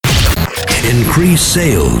increase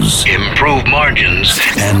sales, improve margins,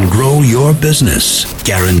 and grow your business.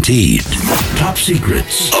 Guaranteed. Top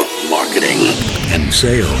secrets of marketing and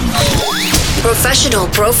sales. Professional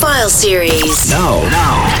Profile Series.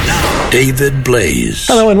 Now, David Blaise.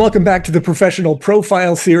 Hello and welcome back to the Professional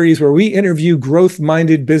Profile Series, where we interview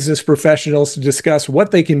growth-minded business professionals to discuss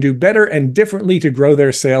what they can do better and differently to grow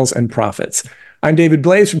their sales and profits. I'm David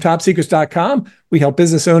Blaise from TopSecrets.com. We help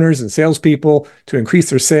business owners and salespeople to increase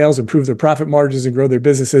their sales, improve their profit margins, and grow their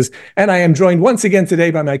businesses. And I am joined once again today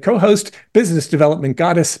by my co-host, business development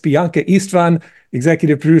goddess, Bianca Istvan,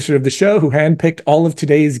 executive producer of the show, who handpicked all of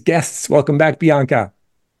today's guests. Welcome back, Bianca.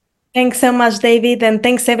 Thanks so much, David, and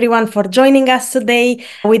thanks everyone for joining us today.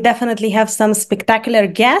 We definitely have some spectacular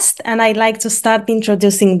guests, and I'd like to start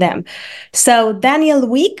introducing them. So, Daniel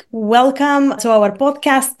Wick, welcome to our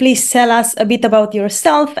podcast. Please tell us a bit about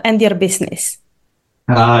yourself and your business.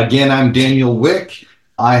 Again, I'm Daniel Wick.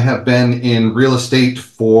 I have been in real estate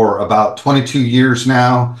for about 22 years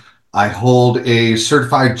now. I hold a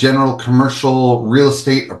certified general commercial real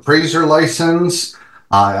estate appraiser license.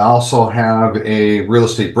 I also have a real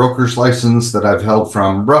estate broker's license that I've held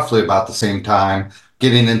from roughly about the same time,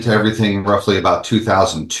 getting into everything roughly about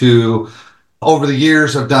 2002. Over the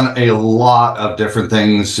years, I've done a lot of different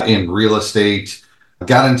things in real estate. I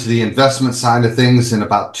got into the investment side of things in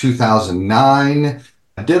about 2009.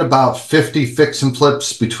 I did about 50 fix and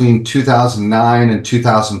flips between 2009 and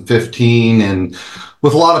 2015, and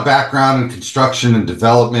with a lot of background in construction and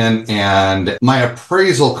development. And my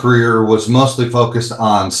appraisal career was mostly focused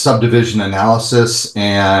on subdivision analysis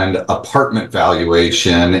and apartment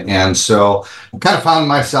valuation. And so I kind of found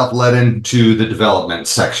myself led into the development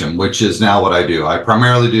section, which is now what I do. I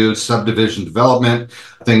primarily do subdivision development,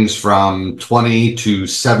 things from 20 to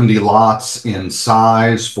 70 lots in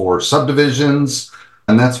size for subdivisions.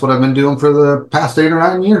 And that's what I've been doing for the past 8 or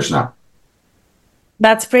 9 years now.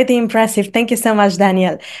 That's pretty impressive. Thank you so much,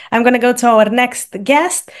 Daniel. I'm going to go to our next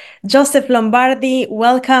guest, Joseph Lombardi.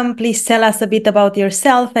 Welcome. Please tell us a bit about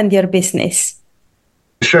yourself and your business.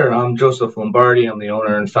 Sure. I'm Joseph Lombardi. I'm the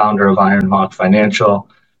owner and founder of Ironhawk Financial.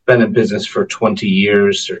 Been in business for 20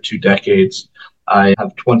 years or 2 decades. I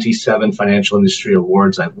have 27 financial industry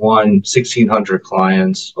awards. I've won 1,600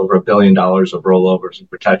 clients, over $1 billion of rollovers and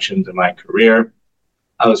protections in my career.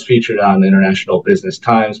 I was featured on International Business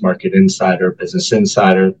Times, Market Insider, Business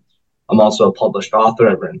Insider. I'm also a published author.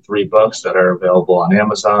 I've written 3 books that are available on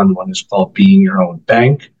Amazon. One is called Being Your Own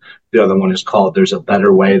Bank. The other one is called There's a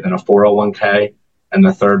Better Way Than a 401k. And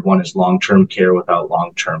the third one is Long-Term Care Without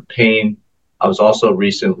Long-Term Pain. I was also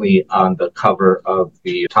recently on the cover of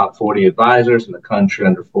the top 40 advisors in the country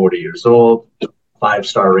under 40 years old,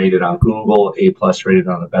 5-star rated on Google, A+ rated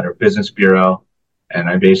on the Better Business Bureau. And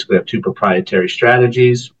I basically have 2 proprietary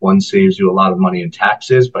strategies. One saves you a lot of money in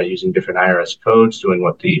taxes by using different IRS codes, doing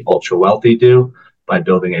what the ultra wealthy do by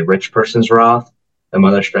building a rich person's Roth. And my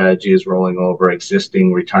other strategy is rolling over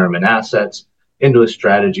existing retirement assets into a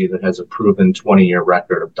strategy that has a proven 20-year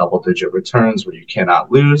record of double-digit returns where you cannot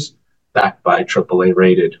lose, backed by AAA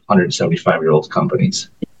rated 175-year-old companies.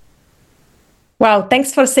 Wow,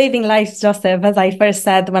 thanks for saving lives, Joseph, as I first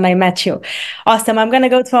said when I met you. Awesome. I'm going to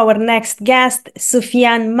go to our next guest,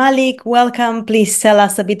 Sufyan Malik. Welcome. Please tell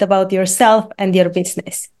us a bit about yourself and your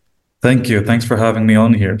business. Thank you. Thanks for having me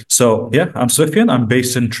on here. So yeah, I'm Sufyan. I'm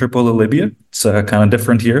based in Tripoli, Libya. It's kind of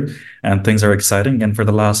different here and things are exciting. And for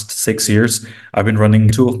the last 6 years, I've been running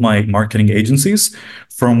 2 of my marketing agencies,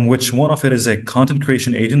 from which one of it is a content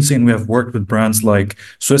creation agency. And we have worked with brands like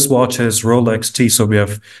Swiss watches, Rolex, So we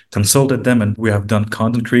have consulted them and we have done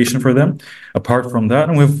content creation for them. Apart from that,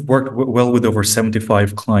 and we've worked well with over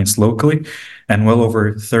 75 clients locally and well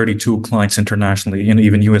over 32 clients internationally, and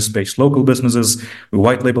even US-based local businesses. We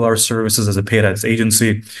white label our services as a paid ads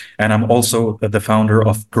agency. And I'm also the founder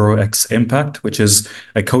of GrowX Impact, which is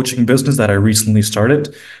a coaching business that I recently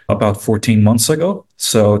started about 14 months ago.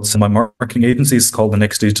 So it's my marketing agency is called The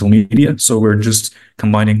Next Digital Media. So we're just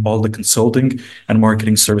combining all the consulting and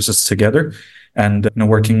marketing services together and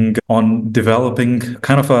working on developing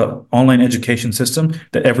kind of a online education system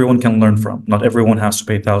that everyone can learn from. Not everyone has to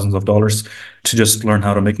pay thousands of dollars to just learn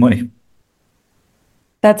how to make money.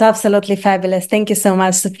 That's absolutely fabulous. Thank you so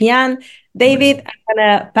much, Sufyan. David, I'm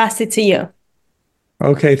going to pass it to you.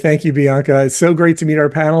 Okay, thank you, Bianca. It's so great to meet our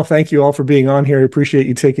panel. Thank you all for being on here. I appreciate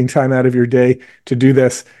you taking time out of your day to do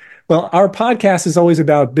this. Well, our podcast is always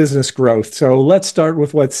about business growth. So let's start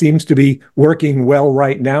with what seems to be working well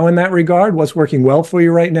right now in that regard. What's working well for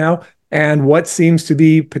you right now? And what seems to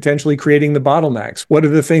be potentially creating the bottlenecks? What are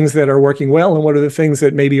the things that are working well and what are the things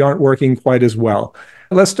that maybe aren't working quite as well?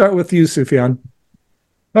 Let's start with you, Sufyan.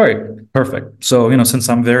 All right, perfect. So, since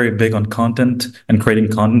I'm very big on content and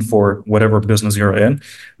creating content for whatever business you're in,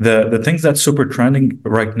 the things that's super trending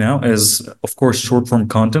right now is, of course, short form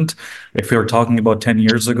content. If you're talking about 10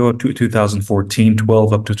 years ago, to 2014,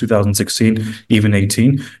 12, up to 2016, even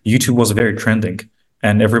 18, YouTube was very trending.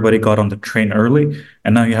 And everybody got on the train early,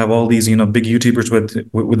 and now you have all these, big YouTubers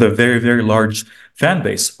with a very, very large fan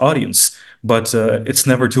base audience. But it's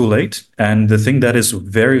never too late. And the thing that is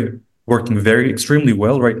working very extremely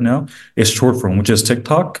well right now is short form, which is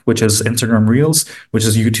TikTok, which is Instagram Reels, which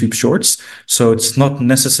is YouTube Shorts. So it's not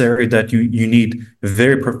necessary that you need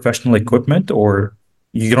very professional equipment, or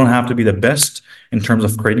you don't have to be the best in terms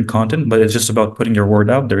of creating content, but it's just about putting your word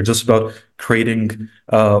out there. It's just about creating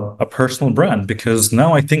a personal brand, because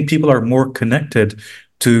now I think people are more connected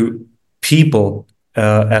to people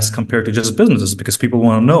as compared to just businesses, because people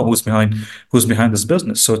want to know who's behind this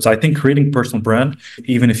business. So it's, I think, creating personal brand,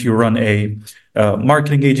 even if you run a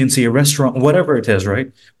marketing agency, a restaurant, whatever it is, right?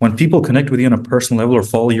 When people connect with you on a personal level or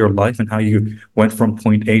follow your life and how you went from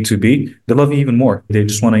point A to B, they love you even more. They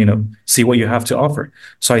just want to, see what you have to offer.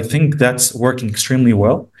 So I think that's working extremely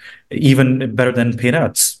well, even better than paid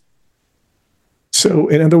ads. So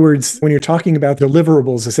in other words, when you're talking about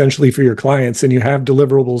deliverables essentially for your clients, and you have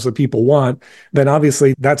deliverables that people want, then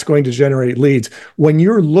obviously that's going to generate leads. When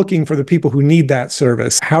you're looking for the people who need that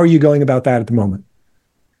service, how are you going about that at the moment?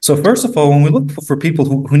 So first of all, when we look for people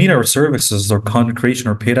who need our services or content creation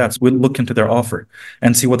or paid ads, we look into their offer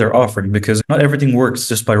and see what they're offering, because not everything works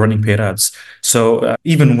just by running paid ads. So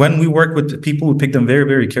even when we work with people, we pick them very,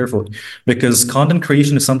 very carefully, because content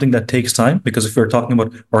creation is something that takes time. Because if we're talking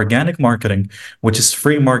about organic marketing, which is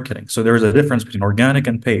free marketing, so there is a difference between organic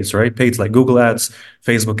and paid, right? Paid like Google ads,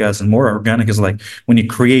 Facebook ads, and more. Organic is like when you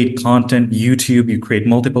create content, YouTube, you create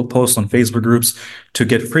multiple posts on Facebook groups to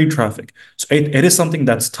get free traffic. So it is something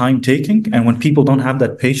that's time taking. And when people don't have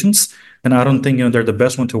that patience, then I don't think they're the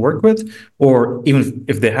best one to work with. Or even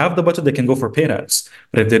if they have the budget, they can go for paid ads.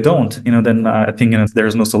 But if they don't, then I think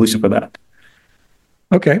there's no solution for that.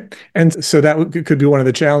 Okay. And so that could be one of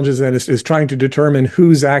the challenges then, is trying to determine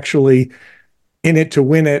who's actually in it to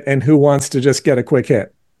win it and who wants to just get a quick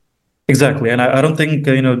hit. Exactly. And I don't think,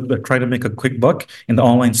 trying to make a quick buck in the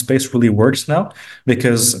online space really works now,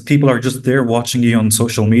 because people are just there watching you on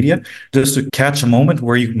social media just to catch a moment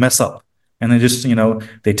where you mess up. And they just,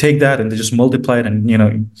 they take that and they just multiply it, and,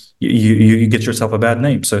 you get yourself a bad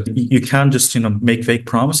name. So you can't just, make fake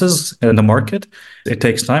promises in the market. It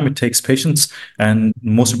takes time, it takes patience. And the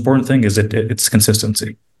most important thing is it's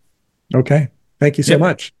consistency. Okay. Thank you so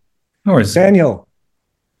much. No worries. Daniel,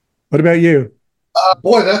 what about you?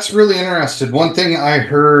 Boy, that's really interesting. One thing I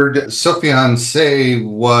heard Sofian say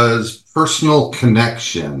was personal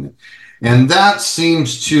connection. And that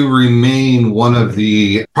seems to remain one of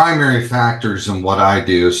the primary factors in what I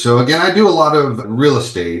do. So again, I do a lot of real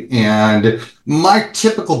estate, and my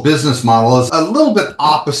typical business model is a little bit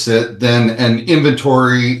opposite than an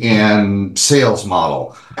inventory and sales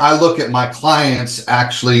model. I look at my clients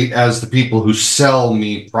actually as the people who sell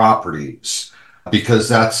me properties, because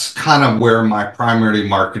that's kind of where my primary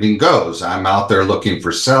marketing goes. I'm out there looking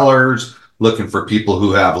for sellers, looking for people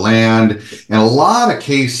who have land. In a lot of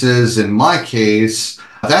cases, in my case,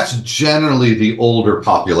 that's generally the older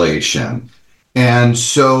population. And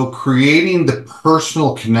so creating the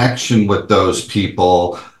personal connection with those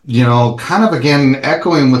people, kind of again,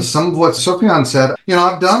 echoing with some of what Sofian said,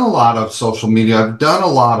 I've done a lot of social media, I've done a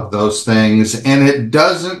lot of those things, and it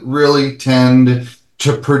doesn't really tend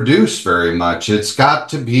to produce very much. It's got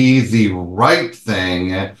to be the right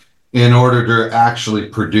thing in order to actually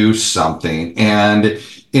produce something. And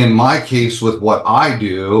in my case, with what I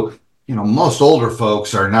do, most older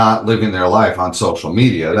folks are not living their life on social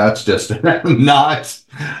media. That's just not,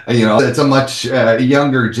 it's a much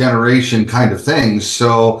younger generation kind of thing.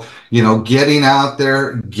 So, getting out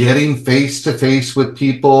there, getting face to face with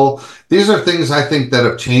people, these are things I think that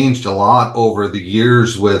have changed a lot over the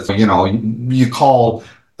years with, you call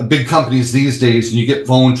big companies these days and you get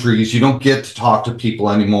phone trees. You don't get to talk to people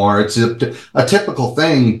anymore. It's a typical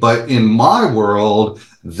thing. But in my world,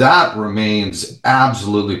 that remains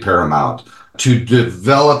absolutely paramount, to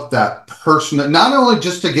develop that personal, not only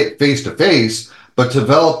just to get face to face, but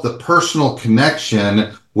develop the personal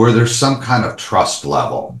connection where there's some kind of trust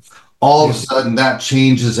level. All of a sudden that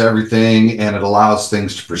changes everything, and it allows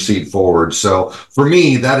things to proceed forward. So for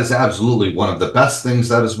me, that is absolutely one of the best things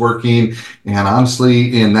that is working. And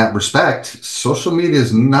honestly, in that respect, social media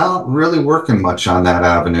is not really working much on that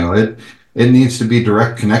avenue. It needs to be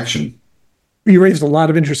direct connection. You raised a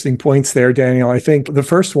lot of interesting points there, Daniel. I think the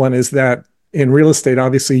first one is that in real estate,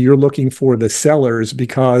 obviously, you're looking for the sellers,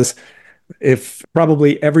 because if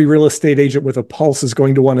probably every real estate agent with a pulse is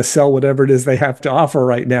going to want to sell whatever it is they have to offer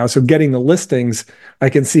right now. So getting the listings, I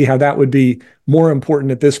can see how that would be more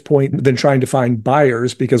important at this point than trying to find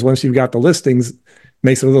buyers, because once you've got the listings, it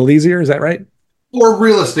makes it a little easier. Is that right? For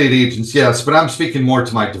real estate agents, yes, but I'm speaking more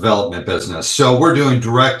to my development business. So we're doing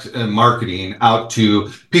direct marketing out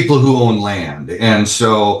to people who own land. And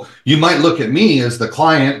so you might look at me as the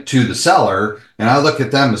client to the seller, and I look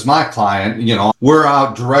at them as my client. We're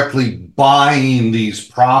out directly buying these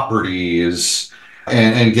properties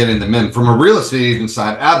and getting them in. From a real estate agent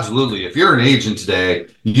side, absolutely. If you're an agent today,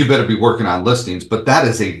 you better be working on listings, but that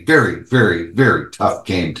is a very, very, very tough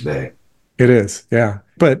game today. It is, yeah.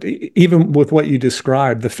 But even with what you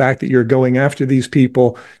described, the fact that you're going after these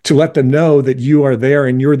people to let them know that you are there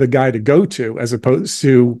and you're the guy to go to, as opposed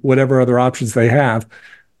to whatever other options they have.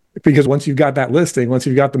 Because once you've got that listing, once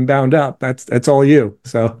you've got them bound up, that's all you.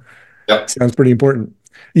 So Yep. Sounds pretty important.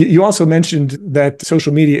 You also mentioned that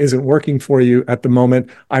social media isn't working for you at the moment.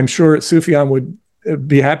 I'm sure Sufyan would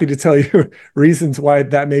be happy to tell you reasons why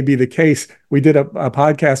that may be the case. We did a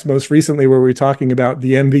podcast most recently where we were talking about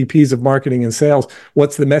the MVPs of marketing and sales.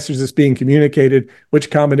 What's the message that's being communicated?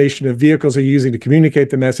 Which combination of vehicles are you using to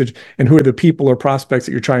communicate the message? And who are the people or prospects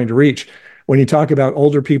that you're trying to reach? When you talk about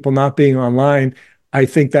older people not being online, I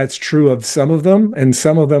think that's true of some of them, and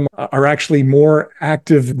some of them are actually more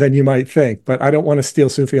active than you might think. But I don't want to steal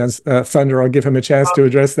Sufyan's thunder. I'll give him a chance to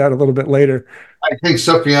address that a little bit later. I think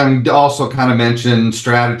Sufyan also kind of mentioned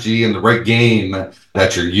strategy and the right game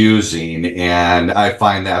that you're using, and I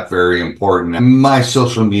find that very important. My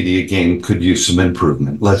social media game could use some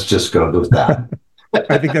improvement. Let's just go with that.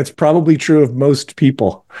 I think that's probably true of most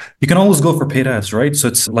people. You can always go for paid ads, right? So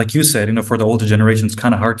it's like you said, for the older generation, it's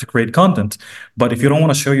kind of hard to create content. But if you don't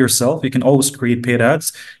want to show yourself, you can always create paid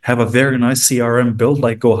ads, have a very nice CRM build,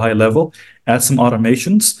 like Go High Level, add some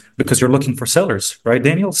automations because you're looking for sellers, right,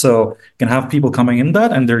 Daniel? So you can have people coming in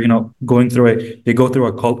that and they're, going through they go through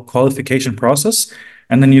a qualification process.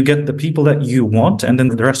 And then you get the people that you want, and then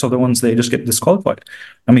the rest of the ones, they just get disqualified.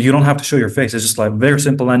 You don't have to show your face. It's just like very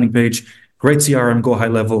simple landing page, great CRM, Go High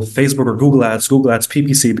Level, Facebook or Google Ads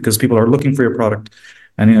PPC, because people are looking for your product.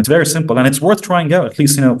 And it's very simple, and it's worth trying out at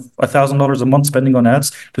least, $1,000 a month spending on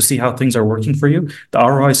ads to see how things are working for you. The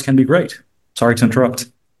ROIs can be great. Sorry to interrupt.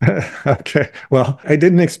 Okay. Well, I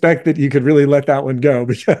didn't expect that you could really let that one go,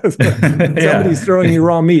 because somebody's throwing you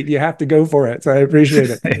raw meat. You have to go for it. So I appreciate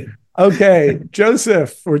it. Okay.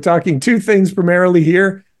 Joseph, we're talking two things primarily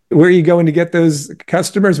here. Where are you going to get those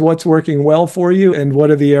customers? What's working well for you? And what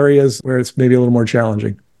are the areas where it's maybe a little more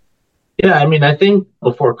challenging? Yeah, I think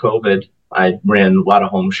before COVID, I ran a lot of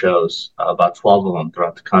home shows, about 12 of them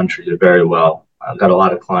throughout the country, did very well. I got a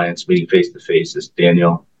lot of clients meeting face-to-face, as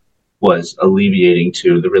Daniel was alleviating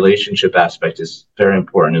to. The relationship aspect is very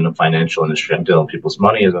important in the financial industry. I'm dealing with people's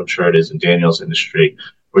money, as I'm sure it is in Daniel's industry.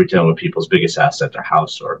 We're dealing with people's biggest asset, their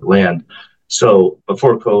house or land. So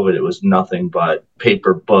before COVID, it was nothing but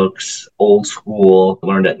paper books, old school. I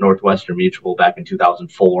learned at Northwestern Mutual back in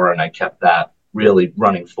 2004, and I kept that really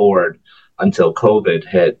running forward until COVID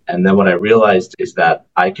hit. And then what I realized is that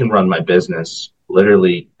I can run my business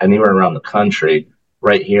literally anywhere around the country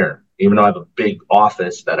right here. Even though I have a big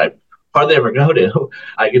office that I hardly ever go to,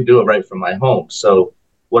 I can do it right from my home. So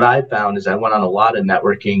what I found is I went on a lot of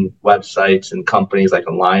networking websites and companies like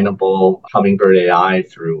Alignable, Hummingbird AI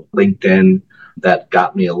through LinkedIn that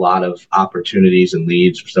got me a lot of opportunities and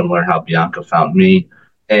leads, similar how Bianca found me.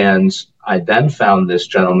 And I then found this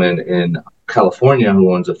gentleman in California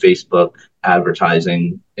who owns a Facebook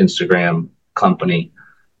advertising Instagram company.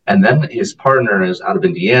 And then his partner is out of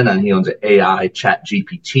Indiana, and he owns an AI chat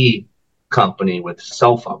GPT company with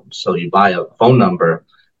cell phones. So you buy a phone number,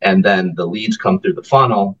 and then the leads come through the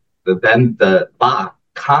funnel, but then the bot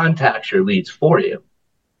contacts your leads for you.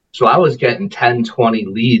 So I was getting 10, 20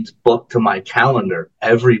 leads booked to my calendar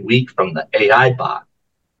every week from the AI bot.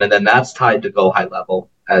 And then that's tied to Go High Level,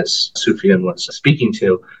 as Sufyan was speaking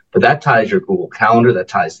to. But that ties your Google Calendar, that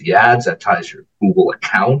ties the ads, that ties your Google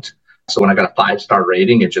account. So when I got a 5-star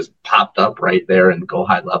rating, it just popped up right there in Go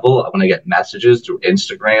High Level. When I get messages through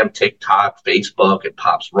Instagram, TikTok, Facebook, it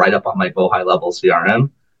pops right up on my Go High Level CRM.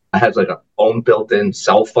 I have like a own built-in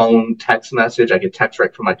cell phone text message. I can text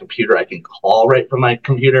right from my computer. I can call right from my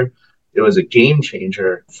computer. It was a game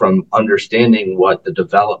changer from understanding what the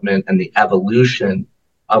development and the evolution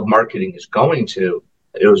of marketing is going to.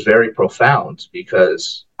 It was very profound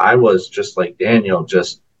because I was just like Daniel,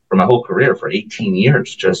 just for my whole career for 18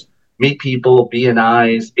 years, just meet people,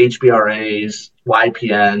 BNIs, HBRAs,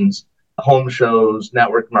 YPNs, home shows,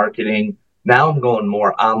 network marketing. Now I'm going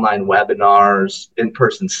more online webinars,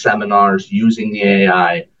 in-person seminars using the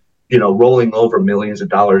AI, rolling over millions of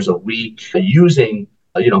dollars a week using,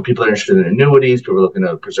 people are interested in annuities, people are looking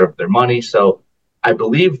to preserve their money. So I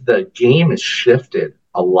believe the game has shifted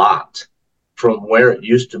a lot from where it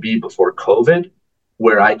used to be before COVID,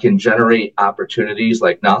 where I can generate opportunities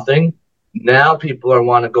like nothing. Now people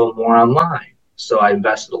want to go more online. So I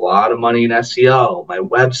invested a lot of money in SEO, my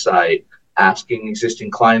website, asking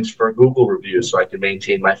existing clients for Google reviews so I can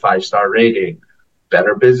maintain my 5-star rating.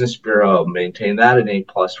 Better Business Bureau, maintain that an A+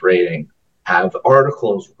 rating. Have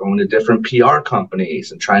articles going to different PR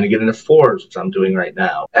companies and trying to get into Forbes, which I'm doing right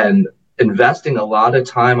now. And investing a lot of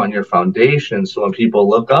time on your foundation. So when people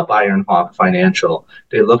look up Ironhawk Financial,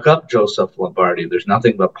 they look up Joseph Lombardi. There's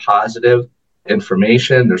nothing but positive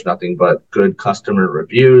information. There's nothing but good customer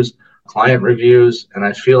reviews, client reviews. And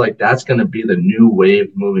I feel like that's going to be the new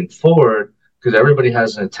wave moving forward because everybody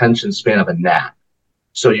has an attention span of a gnat.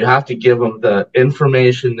 So you have to give them the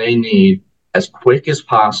information they need as quick as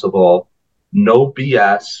possible. No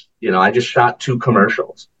BS. I just shot 2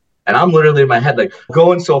 commercials. And I'm literally in my head, like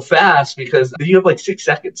going so fast because you have like 6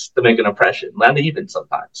 seconds to make an impression, not even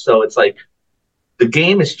sometimes. So it's like the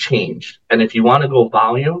game has changed. And if you want to go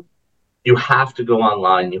volume, you have to go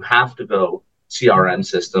online. You have to go CRM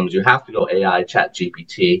systems. You have to go AI, Chat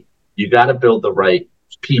GPT. You got to build the right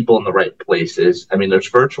people in the right places. I mean, there's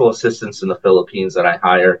virtual assistants in the Philippines that I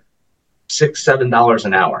hire $6, $7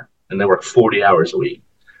 an hour, and they work 40 hours a week.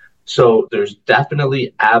 So there's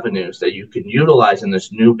definitely avenues that you can utilize in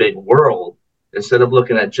this new big world. Instead of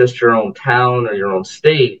looking at just your own town or your own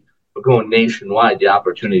state, but going nationwide, the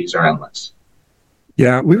opportunities are endless.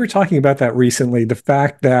 Yeah, we were talking about that recently, the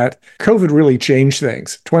fact that COVID really changed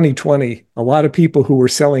things. 2020, a lot of people who were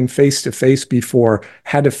selling face-to-face before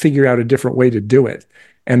had to figure out a different way to do it.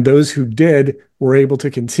 And those who did were able to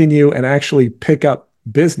continue and actually pick up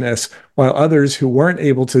business, while others who weren't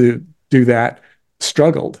able to do that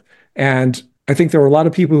struggled. And I think there were a lot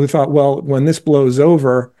of people who thought, well, when this blows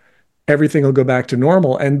over, everything will go back to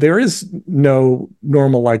normal. And there is no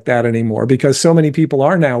normal like that anymore because so many people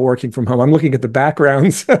are now working from home. I'm looking at the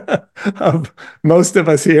backgrounds of most of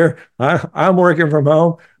us here. I'm working from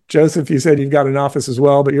home. Joseph, you said you've got an office as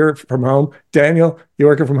well, but you're from home. Daniel, you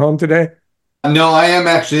working from home today? No, I am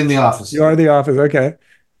actually in the office. You are in the office. Okay.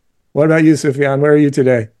 What about you, Sufyan? Where are you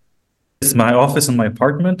today? It's my office and my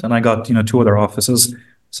apartment, and I got 2 other offices.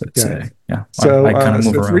 So it's, yeah. So I kind of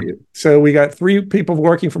move around. So we got 3 people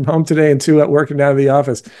working from home today and 2 working out of the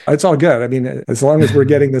office. It's all good. I mean, as long as we're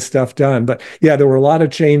getting this stuff done. But yeah, there were a lot of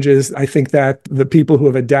changes. I think that the people who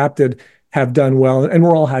have adapted have done well, and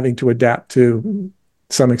we're all having to adapt to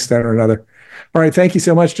some extent or another. All right. Thank you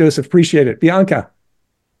so much, Joseph. Appreciate it. Bianca.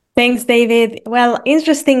 Thanks, David. Well,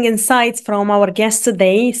 interesting insights from our guest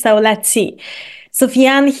today. So let's see.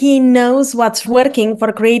 Sufyan, he knows what's working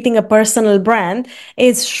for creating a personal brand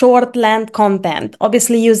is short length content,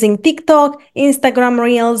 obviously using TikTok, Instagram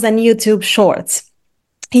Reels, and YouTube Shorts.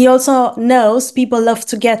 He also knows people love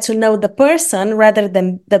to get to know the person rather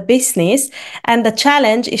than the business, and the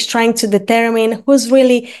challenge is trying to determine who's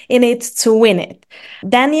really in it to win it.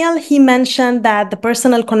 Daniel, he mentioned that the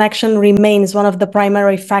personal connection remains one of the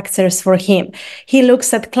primary factors for him. He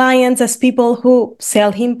looks at clients as people who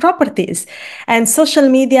sell him properties, and social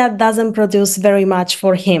media doesn't produce very much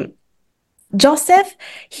for him. Joseph,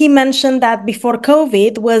 he mentioned that before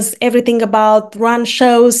COVID was everything about run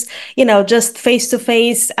shows, just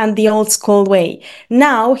face-to-face and the old school way.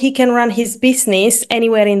 Now he can run his business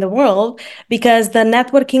anywhere in the world because the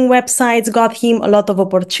networking websites got him a lot of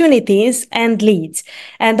opportunities and leads.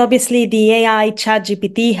 And obviously the AI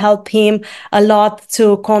ChatGPT helped him a lot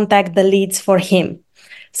to contact the leads for him.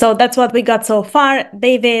 So that's what we got so far.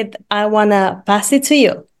 David, I want to pass it to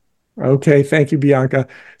you. Okay, thank you, Bianca.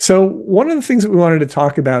 So one of the things that we wanted to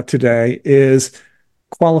talk about today is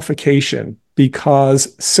qualification,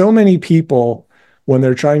 because so many people, when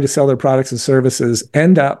they're trying to sell their products and services,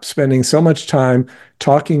 end up spending so much time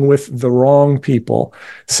talking with the wrong people.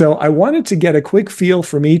 So I wanted to get a quick feel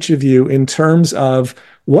from each of you in terms of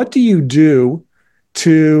what do you do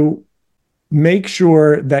to make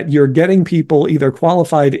sure that you're getting people either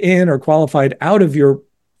qualified in or qualified out of your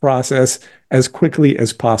process as quickly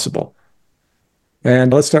as possible.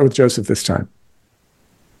 And let's start with Joseph this time.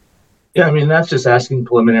 Yeah, I mean, that's just asking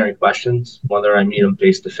preliminary questions, whether I meet them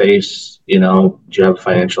face to face. Do you have a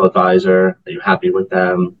financial advisor? Are you happy with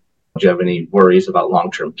them? Do you have any worries about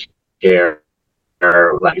long-term care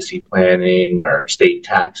or legacy planning or state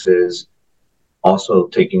taxes? Also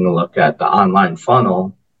taking a look at the online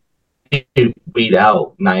funnel, you weed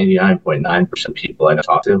out 99.9% of people I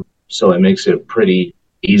talk to. So it makes it pretty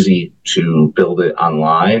easy to build it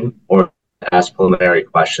online or ask preliminary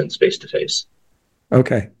questions face to face.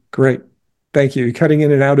 Okay. Great. Thank you. You're cutting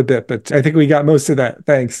in and out a bit, but I think we got most of that.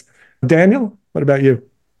 Thanks. Daniel, what about you?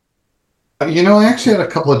 I actually had a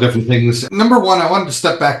couple of different things. Number one, I wanted to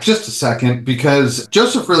step back just a second because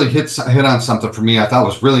Joseph really hit on something for me I thought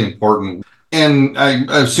was really important. And I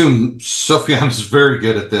assume Sufyan is very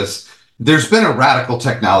good at this. There's been a radical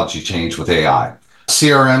technology change with AI.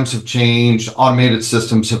 CRMs have changed, automated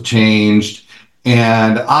systems have changed,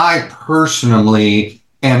 and I personally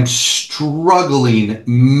am struggling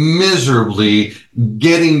miserably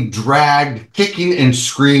getting dragged, kicking and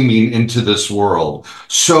screaming into this world.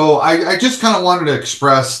 So I just kind of wanted to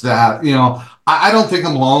express that, I don't think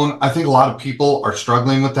I'm alone. I think a lot of people are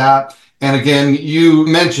struggling with that. And again, you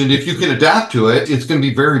mentioned if you can adapt to it, it's going to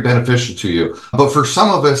be very beneficial to you. But for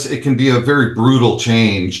some of us, it can be a very brutal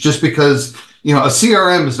change just because, a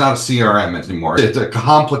CRM is not a CRM anymore. It's a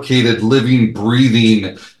complicated, living,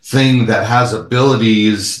 breathing thing that has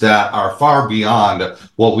abilities that are far beyond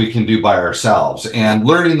what we can do by ourselves. And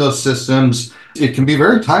learning those systems, it can be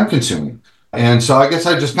very time consuming. And so I guess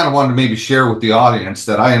I just kind of wanted to maybe share with the audience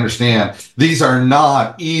that I understand these are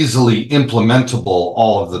not easily implementable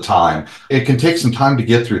all of the time. It can take some time to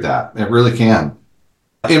get through that. It really can.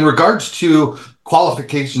 In regards to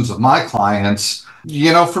qualifications of my clients,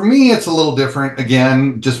 for me, it's a little different.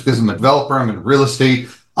 Again, just because I'm a developer, I'm in real estate.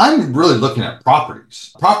 I'm really looking at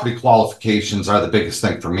properties. Property qualifications are the biggest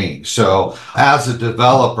thing for me. So as a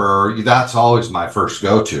developer, that's always my first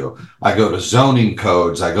go-to. I go to zoning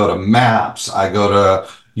codes, I go to maps, I go to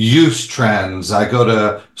use trends, I go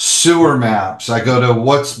to sewer maps, I go to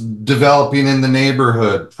what's developing in the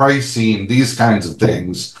neighborhood, pricing, these kinds of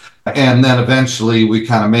things. And then eventually we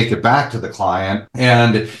kind of make it back to the client.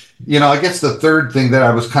 And I guess the third thing that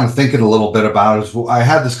I was kind of thinking a little bit about is I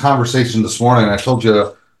had this conversation this morning. I told you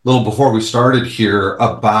a little before we started here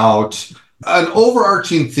about an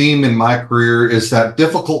overarching theme in my career is that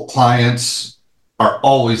difficult clients are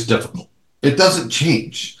always difficult. It doesn't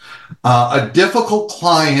change. A difficult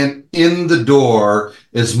client in the door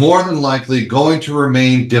is more than likely going to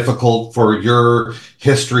remain difficult for your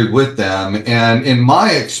history with them. And in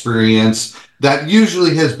my experience, that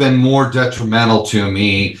usually has been more detrimental to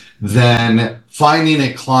me than finding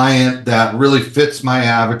a client that really fits my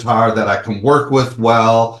avatar, that I can work with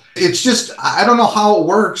well. It's just, I don't know how it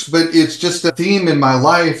works, but it's just a theme in my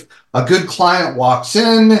life. A good client walks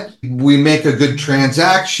in, we make a good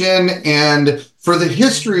transaction, and for the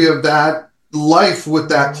history of that life with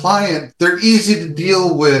that client, they're easy to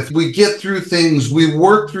deal with. We get through things, we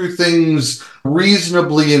work through things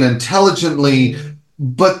reasonably and intelligently,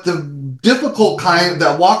 but the difficult kind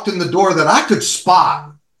that walked in the door that I could spot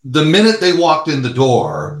the minute they walked in the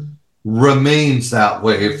door remains that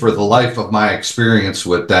way for the life of my experience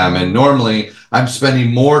with them. And normally I'm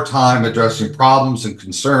spending more time addressing problems and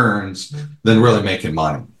concerns than really making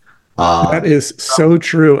money. That is so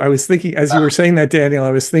true. I was thinking, as you were saying that, Daniel, I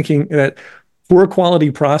was thinking that poor quality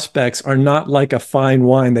prospects are not like a fine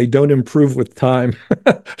wine. They don't improve with time.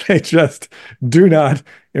 They just do not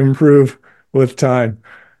improve with time.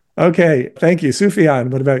 Okay, thank you. Sufyan,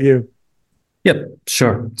 what about you? Yeah,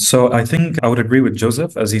 sure. So I think I would agree with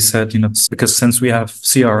Joseph, as he said, it's because since we have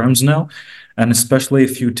CRMs now, and especially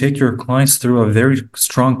if you take your clients through a very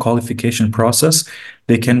strong qualification process,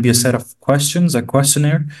 they can be a set of questions, a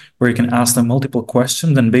questionnaire, where you can ask them multiple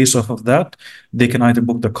questions, and based off of that, they can either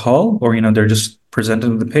book the call or, they're just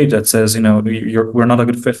presented with a page that says, we're not a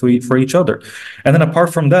good fit for each other. And then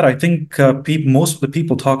apart from that, I think most of the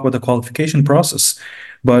people talk about the qualification process.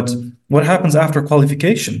 But what happens after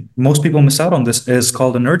qualification? Most people miss out on this is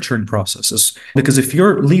called the nurturing processes. Because if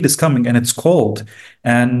your lead is coming and it's cold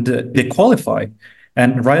and they qualify,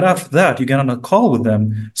 and right after that, you get on a call with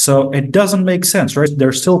them. So it doesn't make sense, right?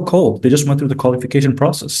 They're still cold. They just went through the qualification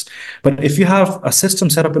process. But if you have a system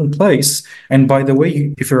set up in place, and by the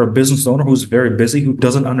way, if you're a business owner who's very busy, who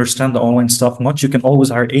doesn't understand the online stuff much, you can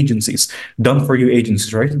always hire agencies, done for you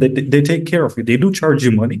agencies, right? They take care of you. They do charge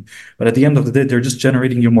you money, but at the end of the day, they're just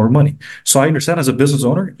generating you more money. So I understand as a business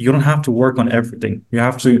owner, you don't have to work on everything. You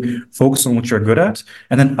have to focus on what you're good at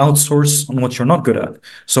and then outsource on what you're not good at.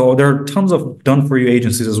 So there are tons of done for you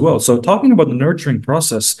agencies as well. So talking about the nurturing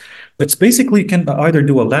process, it's basically you can either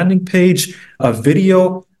do a landing page, a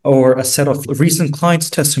video, or a set of recent clients'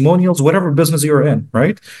 testimonials, whatever business you're in,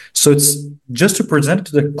 right? So it's just to present it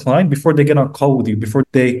to the client before they get on a call with you, before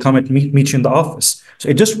they come and meet you in the office. So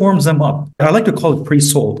it just warms them up. I like to call it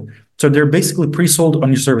pre-sold. So they're basically pre-sold on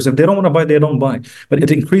your service. If they don't want to buy, they don't buy. But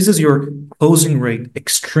it increases your closing rate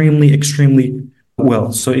extremely, extremely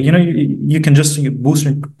well. So, you can just boost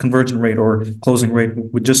your conversion rate or closing rate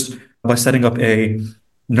with just by setting up a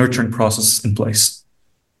nurturing process in place.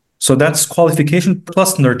 So that's qualification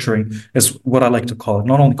plus nurturing is what I like to call it,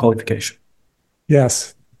 not only qualification.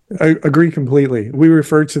 Yes, I agree completely. We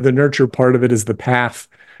refer to the nurture part of it as the path,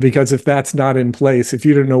 because if that's not in place, if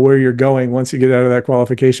you don't know where you're going, once you get out of that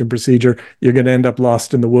qualification procedure, you're going to end up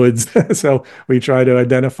lost in the woods. So we try to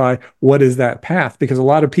identify what is that path, because a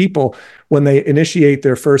lot of people, when they initiate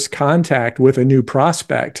their first contact with a new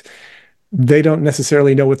prospect, they don't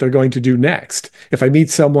necessarily know what they're going to do next. If I meet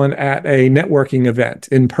someone at a networking event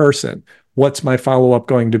in person, what's my follow-up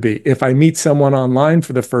going to be? If I meet someone online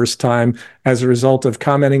for the first time as a result of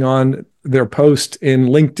commenting on their post in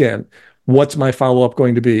LinkedIn, what's my follow-up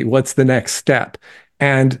going to be? What's the next step?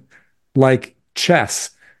 And like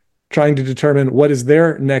chess, trying to determine what is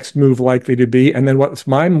their next move likely to be, and then what's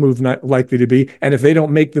my move not likely to be. And if they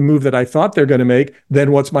don't make the move that I thought they're going to make,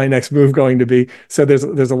 then what's my next move going to be? So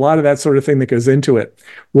there's a lot of that sort of thing that goes into it.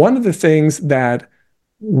 One of the things that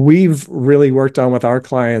we've really worked on with our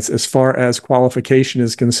clients as far as qualification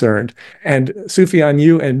is concerned, and Sufyan,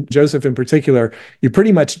 you and Joseph in particular, you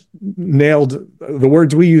pretty much nailed the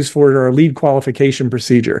words we use for it are a lead qualification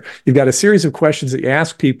procedure. You've got a series of questions that you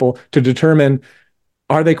ask people to determine,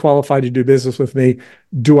 are they qualified to do business with me?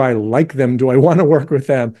 Do I like them? Do I want to work with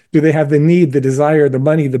them? Do they have the need, the desire, the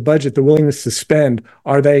money, the budget, the willingness to spend?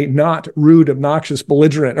 Are they not rude, obnoxious,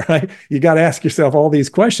 belligerent, right? You got to ask yourself all these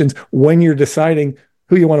questions when you're deciding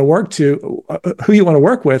who you want to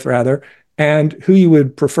work with, and who you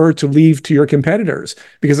would prefer to leave to your competitors.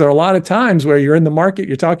 Because there are a lot of times where you're in the market,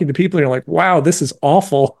 you're talking to people and you're like, wow, this is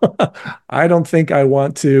awful. I don't think I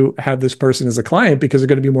want to have this person as a client because they're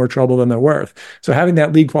going to be more trouble than they're worth. So having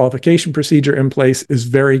that lead qualification procedure in place is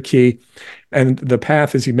very key. And the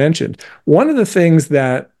path, as you mentioned, one of the things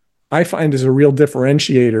that I find is a real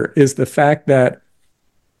differentiator is the fact that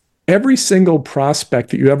every single prospect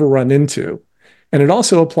that you ever run into, and it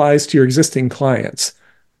also applies to your existing clients,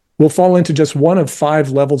 will fall into just one of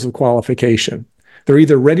 5 levels of qualification. They're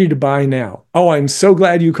either ready to buy now. Oh, I'm so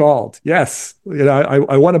glad you called. Yes,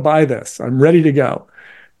 I want to buy this. I'm ready to go.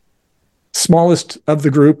 Smallest of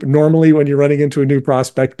the group, normally when you're running into a new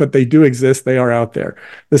prospect, but they do exist. They are out there.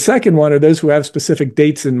 The second one are those who have specific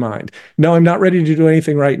dates in mind. No, I'm not ready to do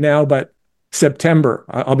anything right now, but September,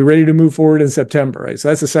 I'll be ready to move forward in September, right? So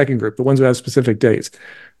that's the second group, the ones who have specific dates.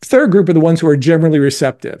 The third group are the ones who are generally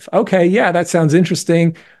receptive. Okay, yeah, that sounds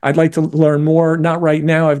interesting. I'd like to learn more. Not right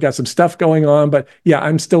now. I've got some stuff going on, but yeah,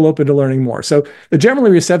 I'm still open to learning more. So the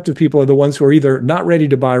generally receptive people are the ones who are either not ready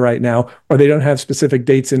to buy right now, or they don't have specific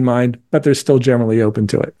dates in mind, but they're still generally open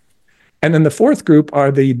to it. And then the fourth group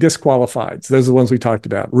are the disqualifieds. Those are the ones we talked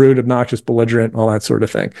about: rude, obnoxious, belligerent, all that sort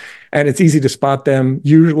of thing. And it's easy to spot them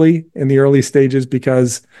usually in the early stages,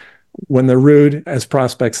 because when they're rude as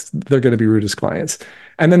prospects, they're going to be rude as clients.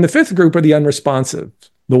 And then the fifth group are the unresponsive,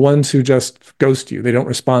 the ones who just ghost you. They don't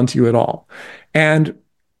respond to you at all. And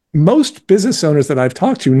most business owners that I've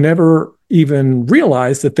talked to never even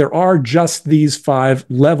realize that there are just these 5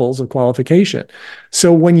 levels of qualification.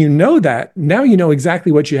 So when you know that, now you know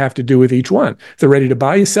exactly what you have to do with each one. If they're ready to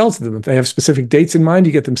buy, you sell to them. If they have specific dates in mind,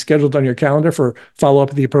 you get them scheduled on your calendar for follow-up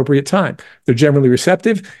at the appropriate time. If they're generally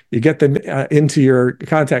receptive, you get them into your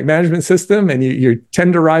contact management system, and you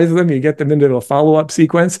tenderize them. You get them into a follow-up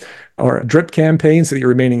sequence or a drip campaign so that you're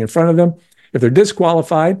remaining in front of them. If they're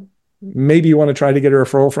disqualified, maybe you want to try to get a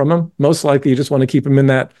referral from them. Most likely, you just want to keep them in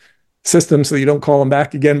that system so you don't call them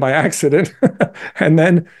back again by accident. And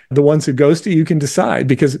then the ones who ghost you can decide,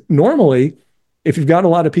 because normally, if you've got a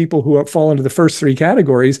lot of people who fall into the first 3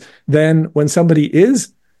 categories, then when somebody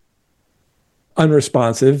is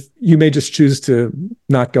unresponsive, you may just choose to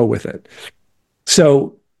not go with it.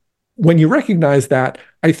 So when you recognize that,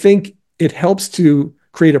 I think it helps to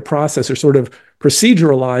create a process or sort of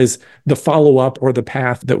proceduralize the follow-up or the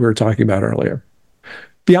path that we were talking about earlier.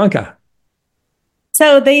 Bianca.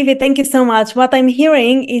 So, David, thank you so much. What I'm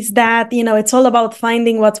hearing is that, it's all about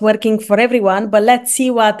finding what's working for everyone, but let's see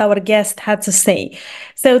what our guest had to say.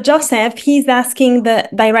 So, Joseph, he's asking the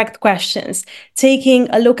direct questions, taking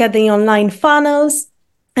a look at the online funnels,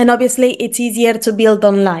 and obviously it's easier to build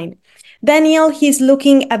online. Daniel, he's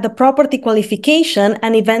looking at the property qualification,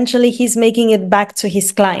 and eventually he's making it back to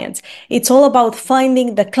his client. It's all about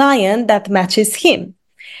finding the client that matches him.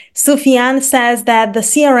 Sufyan says that the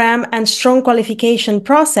CRM and strong qualification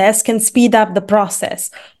process can speed up the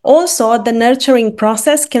process. Also, the nurturing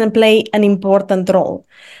process can play an important role.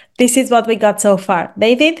 This is what we got so far.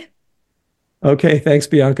 David? Okay, thanks,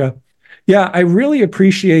 Bianca. Yeah, I really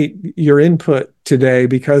appreciate your input today,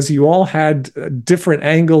 because you all had different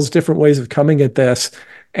angles, different ways of coming at this.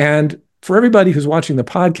 And for everybody who's watching the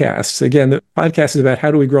podcast, again, the podcast is about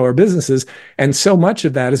how do we grow our businesses. And so much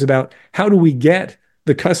of that is about how do we get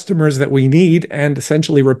the customers that we need and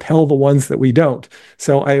essentially repel the ones that we don't.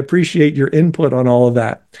 So I appreciate your input on all of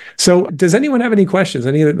that. So does anyone have any questions?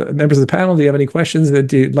 Any of the members of the panel, do you have any questions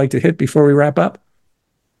that you'd like to hit before we wrap up?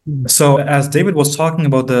 So as David was talking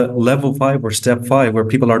about the level 5 or step 5, where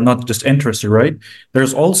people are not just interested, right?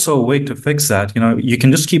 There's also a way to fix that. You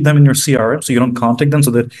can just keep them in your CRM so you don't contact them, so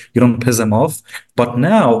that you don't piss them off. But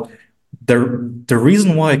now the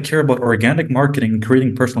reason why I care about organic marketing and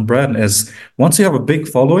creating personal brand is once you have a big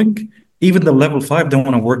following, even the level 5 don't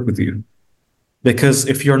want to work with you. Because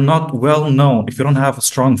if you're not well known, if you don't have a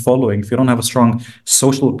strong following, if you don't have a strong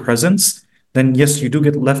social presence, then yes, you do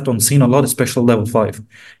get left on scene a lot, especially level 5.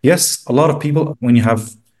 Yes, a lot of people, when you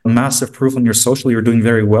have massive proof on your social, you're doing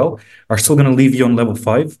very well, are still going to leave you on level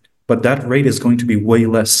 5, but that rate is going to be way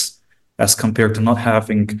less as compared to not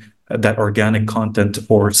having that organic content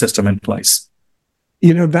or system in place.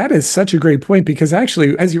 That is such a great point, because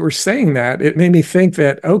actually, as you were saying that, it made me think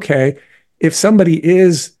that, okay, if somebody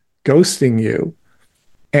is ghosting you,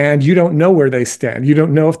 and you don't know where they stand. You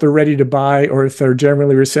don't know if they're ready to buy, or if they're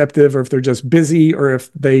generally receptive, or if they're just busy, or if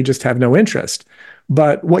they just have no interest.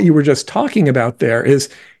 But what you were just talking about there is,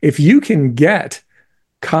 if you can get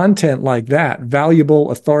content like that, valuable,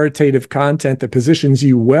 authoritative content that positions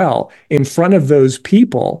you well in front of those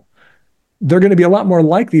people, they're going to be a lot more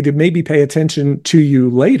likely to maybe pay attention to you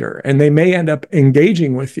later, and they may end up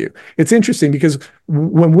engaging with you. It's interesting because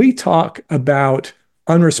when we talk about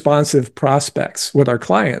unresponsive prospects with our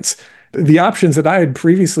clients, the options that I had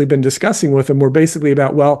previously been discussing with them were basically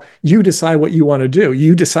about, well, you decide what you want to do.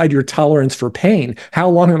 You decide your tolerance for pain. How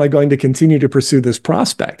long am I going to continue to pursue this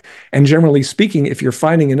prospect? And generally speaking, if you're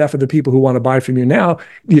finding enough of the people who want to buy from you now,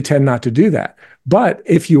 you tend not to do that. But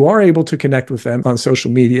if you are able to connect with them on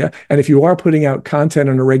social media, and if you are putting out content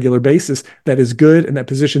on a regular basis that is good and that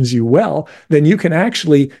positions you well, then you can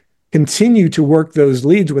actually continue to work those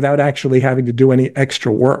leads without actually having to do any extra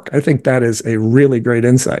work. I think that is a really great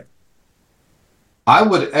insight. I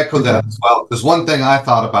would echo that as well, because one thing I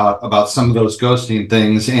thought about some of those ghosting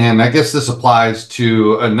things, and I guess this applies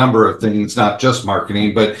to a number of things, not just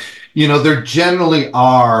marketing, but there generally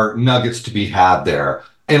are nuggets to be had there.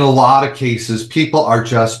 In a lot of cases, people are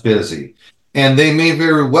just busy, and they may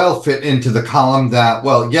very well fit into the column that,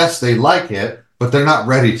 well, yes, they like it, but they're not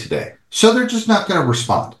ready today. So they're just not going to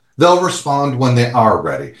respond. They'll respond when they are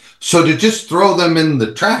ready. So to just throw them in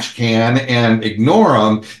the trash can and ignore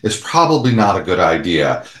them is probably not a good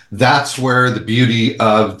idea. That's where the beauty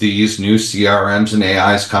of these new CRMs and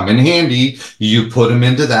AIs come in handy. You put them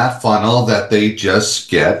into that funnel that they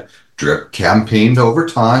just get drip campaigned over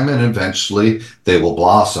time, and eventually they will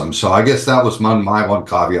blossom. So I guess that was my one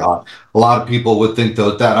caveat. A lot of people would think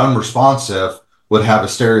that unresponsive would have a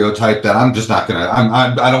stereotype that I'm just not going to,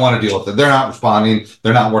 I don't want to deal with it. They're not responding.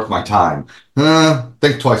 They're not worth my time.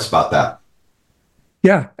 Think twice about that.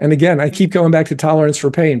 Yeah. And again, I keep going back to tolerance for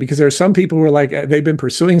pain, because there are some people who are like, they've been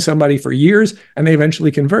pursuing somebody for years and they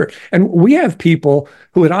eventually convert. And we have people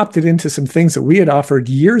who had opted into some things that we had offered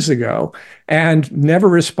years ago and never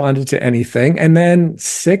responded to anything. And then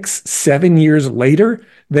 6-7 years later,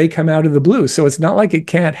 they come out of the blue. So it's not like it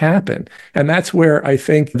can't happen. And that's where I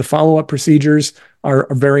think the follow-up procedures are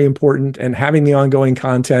very important, and having the ongoing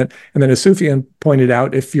content. And then, as Sufyan pointed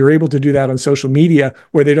out, if you're able to do that on social media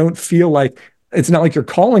where they don't feel like, it's not like you're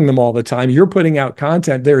calling them all the time, you're putting out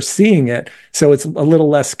content, they're seeing it, so it's a little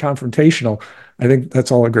less confrontational. I think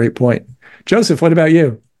that's all a great point. Joseph, what about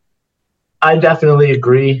you? I definitely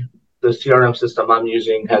agree. The CRM system I'm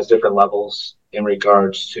using has different levels in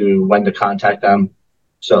regards to when to contact them.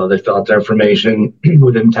 So they fill out their information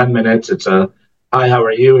within 10 minutes. It's a, hi, how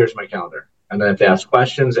are you? Here's my calendar. And then if they ask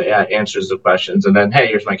questions, it answers the questions. And then, hey,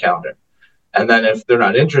 here's my calendar. And then if they're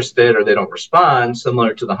not interested or they don't respond,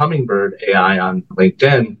 similar to the Hummingbird AI on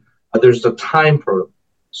LinkedIn, there's a time protocol.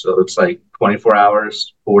 So it's like 24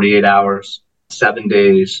 hours, 48 hours, 7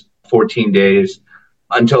 days, 14 days,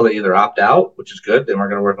 until they either opt out, which is good. They weren't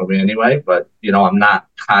going to work with me anyway. But, I'm not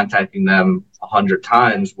contacting them 100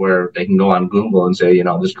 times where they can go on Google and say,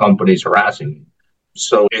 this company's harassing me.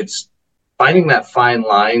 So it's finding that fine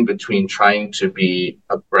line between trying to be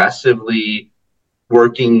aggressively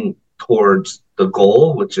working towards the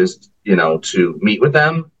goal, which is, to meet with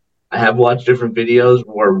them. I have watched different videos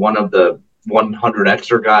where one of the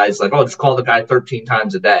 100Xer guys like, oh, just call the guy 13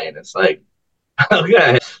 times a day. And it's like,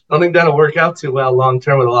 okay, I don't think that'll work out too well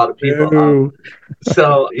long-term with a lot of people.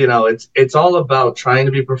 So, it's all about trying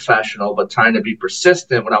to be professional, but trying to be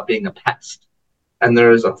persistent without being a pest. And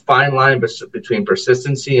there is a fine line between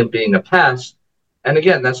persistency and being a pest. And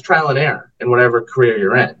again, that's trial and error in whatever career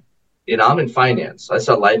you're in. I'm in finance. I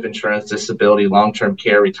sell life insurance, disability, long-term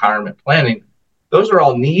care, retirement planning. those are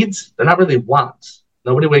all needs. They're not really wants.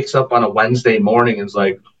 Nobody wakes up on a Wednesday morning and is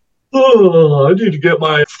like, oh, I need to get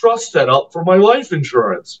my trust set up for my life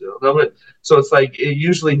insurance. So it's like, it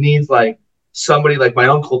usually needs like somebody, like my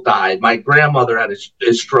uncle died. My grandmother had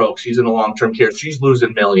a stroke. She's in a long-term care. She's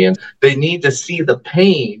losing millions. They need to see the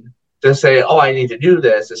pain to say, oh, I need to do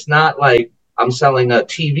this. It's not like I'm selling a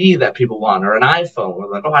TV that people want or an iPhone.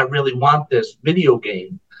 We're like, oh, I really want this video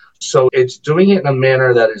game. So it's doing it in a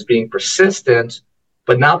manner that is being persistent,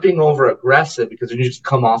 but not being over aggressive, because you just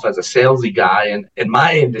come off as a salesy guy. And in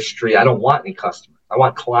my industry, I don't want any customers. I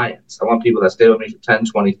want clients. I want people that stay with me for 10,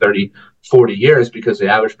 20, 30, 40 years, because the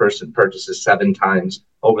average person purchases 7 times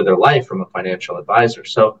over their life from a financial advisor.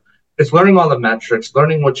 So it's learning all the metrics,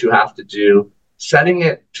 learning what you have to do, setting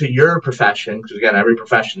it to your profession, because again, every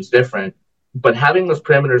profession is different, but having those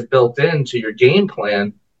parameters built into your game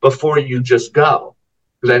plan before you just go.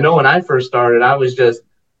 Because I know when I first started, I was just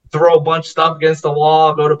throw a bunch of stuff against the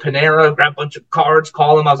wall, go to Panera, grab a bunch of cards,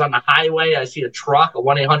 call them. I was on the highway. I see a truck, a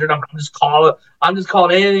 1-800 number. I'm just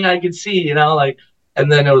calling anything I could see,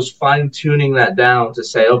 and then it was fine tuning that down to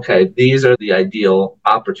say, okay, these are the ideal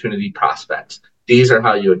opportunity prospects. These are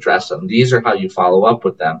how you address them. These are how you follow up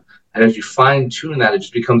with them. And as you fine tune that, it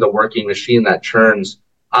just becomes a working machine that churns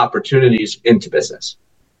opportunities into business.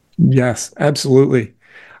 Yes, absolutely.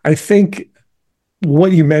 I think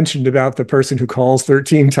what you mentioned about the person who calls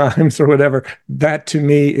 13 times or whatever, that to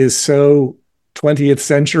me is so 20th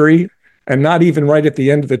century, and not even right at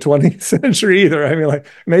the end of the 20th century either. I mean, like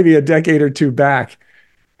maybe a decade or two back.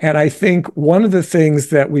 And I think one of the things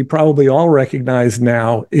that we probably all recognize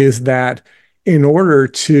now is that in order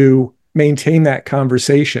to maintain that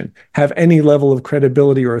conversation, have any level of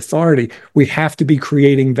credibility or authority, we have to be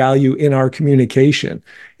creating value in our communication.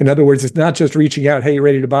 In other words, it's not just reaching out, hey, you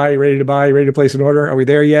ready to buy, you ready to buy, you ready to place an order? Are we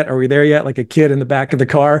there yet? Are we there yet? Like a kid in the back of the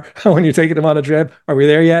car when you're taking them on a trip. Are we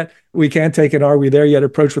there yet? We can't take an are we there yet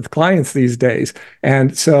approach with clients these days.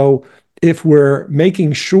 And so if we're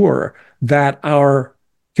making sure that our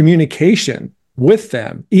communication with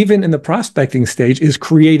them, even in the prospecting stage, is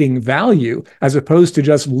creating value as opposed to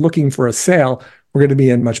just looking for a sale, we're going to be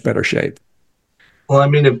in much better shape. Well, I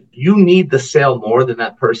mean, if you need the sale more than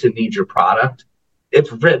that person needs your product,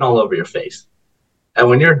 it's written all over your face. And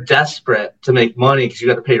when you're desperate to make money because you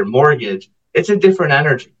got to pay your mortgage, it's a different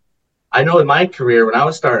energy. I know in my career, when I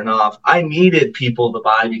was starting off, I needed people to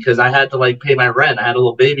buy because I had to pay my rent. I had a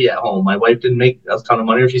little baby at home. My wife didn't make a ton of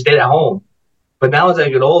money, or she stayed at home. But now as I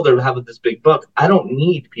get older, having this big book, I don't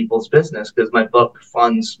need people's business because my book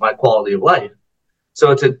funds my quality of life. So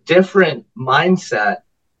it's a different mindset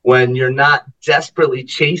when you're not desperately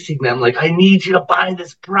chasing them. Like, I need you to buy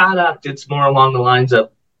this product. It's more along the lines of,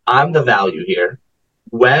 I'm the value here.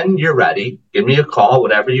 When you're ready, give me a call,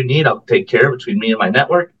 whatever you need, I'll take care of between me and my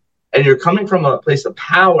network. And you're coming from a place of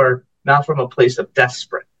power, not from a place of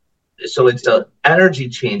desperate. So it's an energy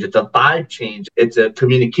change, it's a vibe change, it's a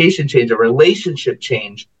communication change, a relationship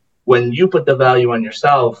change when you put the value on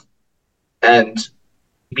yourself and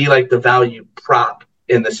be like the value prop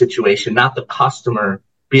in the situation, not the customer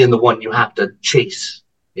being the one you have to chase,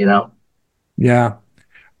 Yeah.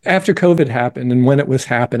 After COVID happened and when it was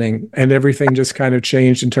happening and everything just kind of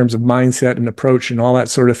changed in terms of mindset and approach and all that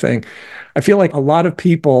sort of thing, I feel like a lot of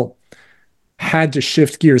people had to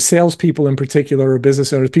shift gears. Salespeople in particular, or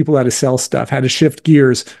business owners, people that sell stuff, had to shift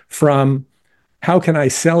gears from how can I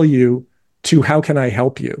sell you to how can I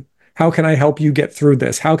help you? How can I help you get through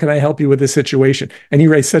this? How can I help you with this situation? And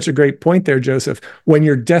you raised such a great point there, Joseph. When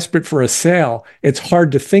you're desperate for a sale, it's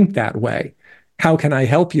hard to think that way. How can I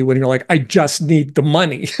help you when you're like, I just need the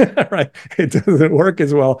money, right? It doesn't work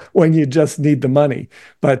as well when you just need the money.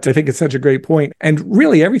 But I think it's such a great point. And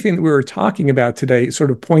really everything that we were talking about today sort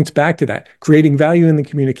of points back to that, creating value in the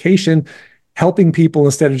communication, helping people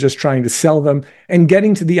instead of just trying to sell them, and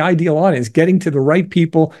getting to the ideal audience, getting to the right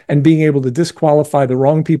people and being able to disqualify the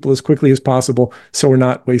wrong people as quickly as possible so we're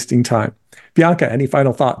not wasting time. Bianca, any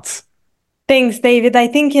final thoughts? Thanks, David. I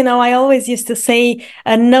think, I always used to say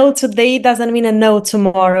a no today doesn't mean a no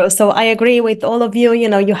tomorrow. So I agree with all of you.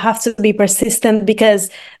 You have to be persistent because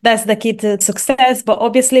that's the key to success. But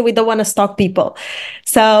obviously, we don't want to stalk people.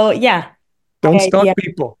 So, yeah. Don't stalk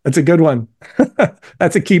people. That's a good one.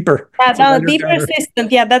 That's a keeper. Be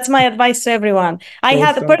persistent. Yeah, that's my advice to everyone. I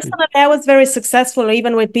was very successful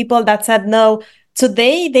even with people that said no.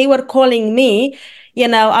 Today, they were calling me,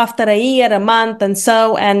 after a year, a month, and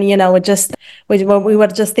so, and, we were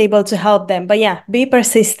just able to help them. But yeah, be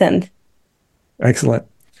persistent. Excellent.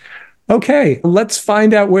 Okay, let's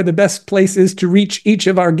find out where the best place is to reach each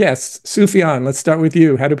of our guests. Sufyan, let's start with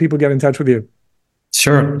you. How do people get in touch with you?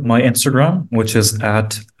 Sure. My Instagram, which is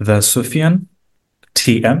 @thesufyan,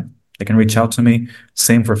 TM. They can reach out to me.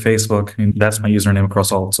 Same for Facebook. That's my username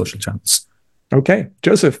across all social channels. Okay.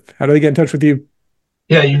 Joseph, how do they get in touch with you?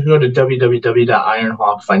 Yeah, you can go to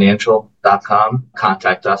www.ironhawkfinancial.com,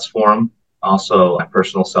 contact us forum. Also, my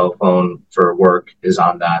personal cell phone for work is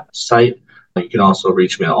on that site. You can also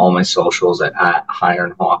reach me on all my socials at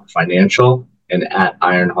Ironhawk Financial and at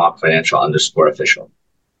IronhawkFinancial_official.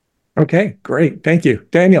 Okay, great. Thank you.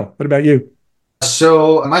 Daniel, what about you?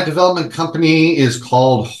 So my development company is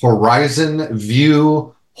called Horizon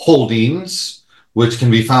View Holdings, which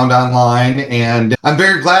can be found online. And I'm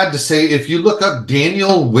very glad to say, if you look up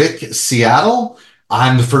Daniel Wick Seattle,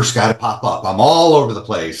 I'm the first guy to pop up. I'm all over the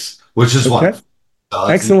place, which is wonderful.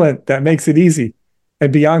 Excellent. That makes it easy.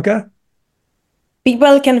 And Bianca?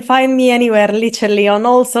 People can find me anywhere, literally on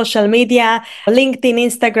all social media, LinkedIn,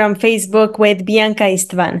 Instagram, Facebook with Bianca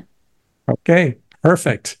Istvan. Okay,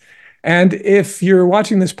 perfect. And if you're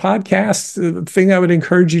watching this podcast, the thing I would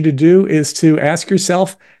encourage you to do is to ask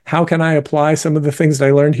yourself, how can I apply some of the things that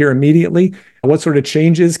I learned here immediately? What sort of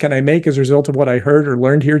changes can I make as a result of what I heard or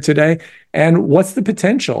learned here today? And what's the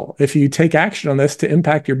potential, if you take action on this, to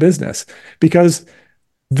impact your business? Because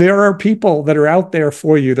there are people that are out there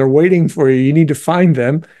for you. They're waiting for you. You need to find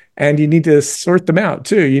them, and you need to sort them out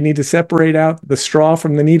too. You need to separate out the straw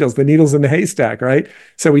from the needles in the haystack, right?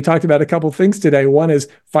 So we talked about a couple of things today. One is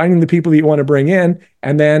finding the people that you want to bring in,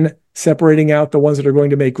 and then separating out the ones that are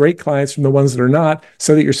going to make great clients from the ones that are not,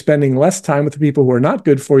 so that you're spending less time with the people who are not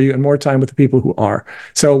good for you and more time with the people who are.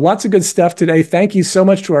 So lots of good stuff today. Thank you so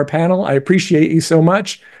much to our panel. I appreciate you so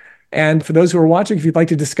much. And for those who are watching, if you'd like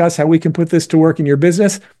to discuss how we can put this to work in your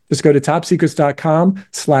business, just go to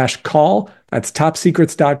topsecrets.com/call. That's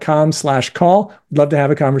topsecrets.com/call. We'd love to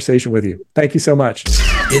have a conversation with you. Thank you so much.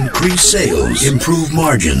 Increase sales, improve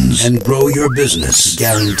margins, and grow your business.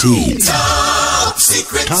 Guaranteed. Top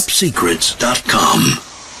Secrets. Topsecrets.com.